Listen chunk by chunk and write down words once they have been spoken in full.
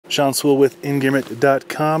Sean Sewell with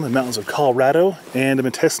Engearment.com, the mountains of Colorado, and I've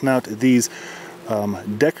been testing out these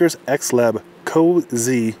Decker's X-Lab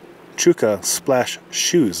Cozy Chukka splash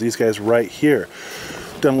shoes. These guys right here.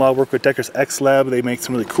 Done a lot of work with Decker's X-Lab. They make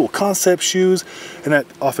some really cool concept shoes, and that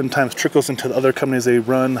oftentimes trickles into the other companies they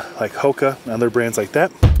run, like Hoka and other brands like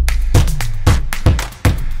that.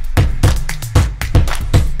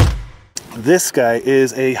 This guy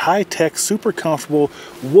is a high-tech, super comfortable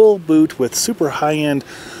wool boot with super high-end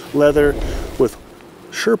leather with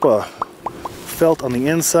Sherpa felt on the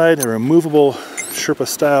inside, a removable Sherpa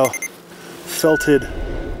style felted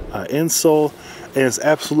insole, and it's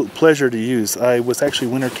absolute pleasure to use. I was actually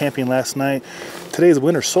winter camping last night. Today is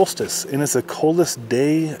winter solstice, and it's the coldest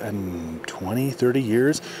day in 20-30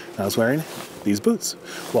 years, and I was wearing these boots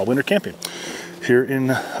while winter camping here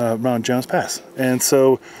in around Jones Pass. And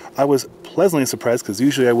so I was pleasantly surprised, because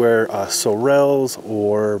usually I wear Sorels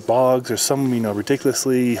or Bogs or some,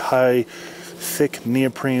 ridiculously high, thick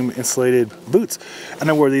neoprene insulated boots, and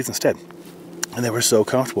I wore these instead, and they were so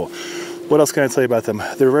comfortable. What else can I tell you about them?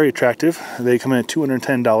 They're very attractive. They come in at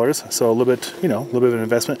 $210, so a little bit, a little bit of an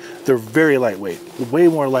investment. They're very lightweight, way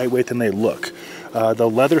more lightweight than they look. The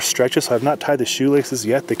leather stretches, so I've not tied the shoelaces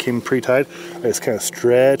yet. They came pre-tied. I just kind of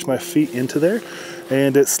stretch my feet into there,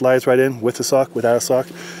 and it slides right in with a sock, without a sock.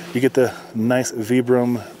 You get the nice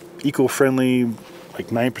Vibram, eco-friendly, like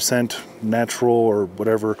 9% natural or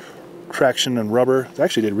whatever traction and rubber. They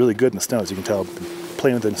actually did really good in the snow, as you can tell. I've been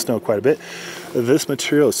playing with it in the snow quite a bit. This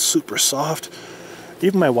material is super soft.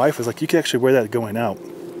 Even my wife was like, you can actually wear that going out,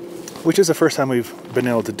 which is the first time we've been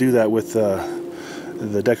able to do that with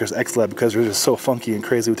the Decker's X-Lab, because they're just so funky and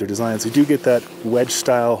crazy with their designs. You do get that wedge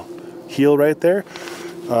style heel right there.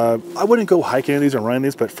 I wouldn't go hiking these or running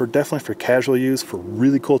these, but definitely for casual use, for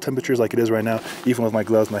really cold temperatures like it is right now. Even with my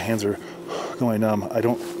gloves, my hands are going numb. I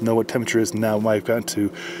don't know what temperature is now. I've gotten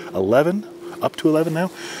to 11, up to 11 now.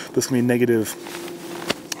 This can be negative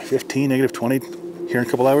 15, negative 20 here in a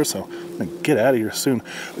couple hours, so I'm gonna get out of here soon.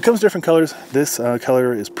 It comes in different colors. This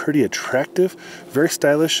color is pretty attractive, very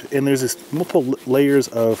stylish, and there's this multiple layers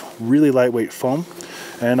of really lightweight foam.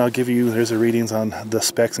 And I'll give you, there's the readings on the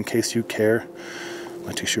specs in case you care. I'm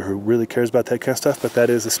not too sure who really cares about that kind of stuff, but that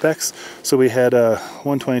is the specs. So we had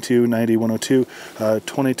 122, 90, 102,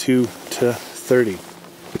 22 to 30.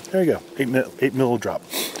 There you go, 8 mil drop.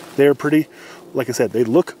 They're pretty, like I said, they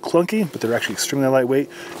look clunky, but they're actually extremely lightweight.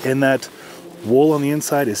 And that wool on the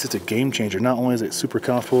inside is just a game changer. Not only is it super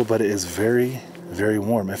comfortable, but it is very, very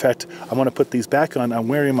warm. In fact, I want to put these back on. I'm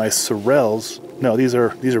wearing my Sorels. No, these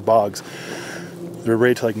are Bogs. They're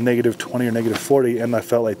rated to like negative 20 or negative 40, and I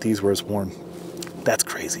felt like these were as warm. That's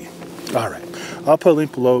crazy. All right, I'll put a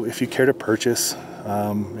link below if you care to purchase.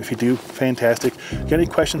 If you do, fantastic. If you got any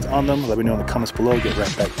questions on them, let me know in the comments below. Get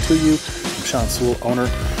right back to you. I'm Sean Sewell, owner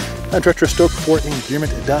and director of stoke for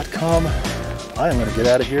Engearment.com. I am going to get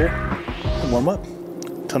out of here and warm up.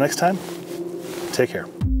 Until next time, take care.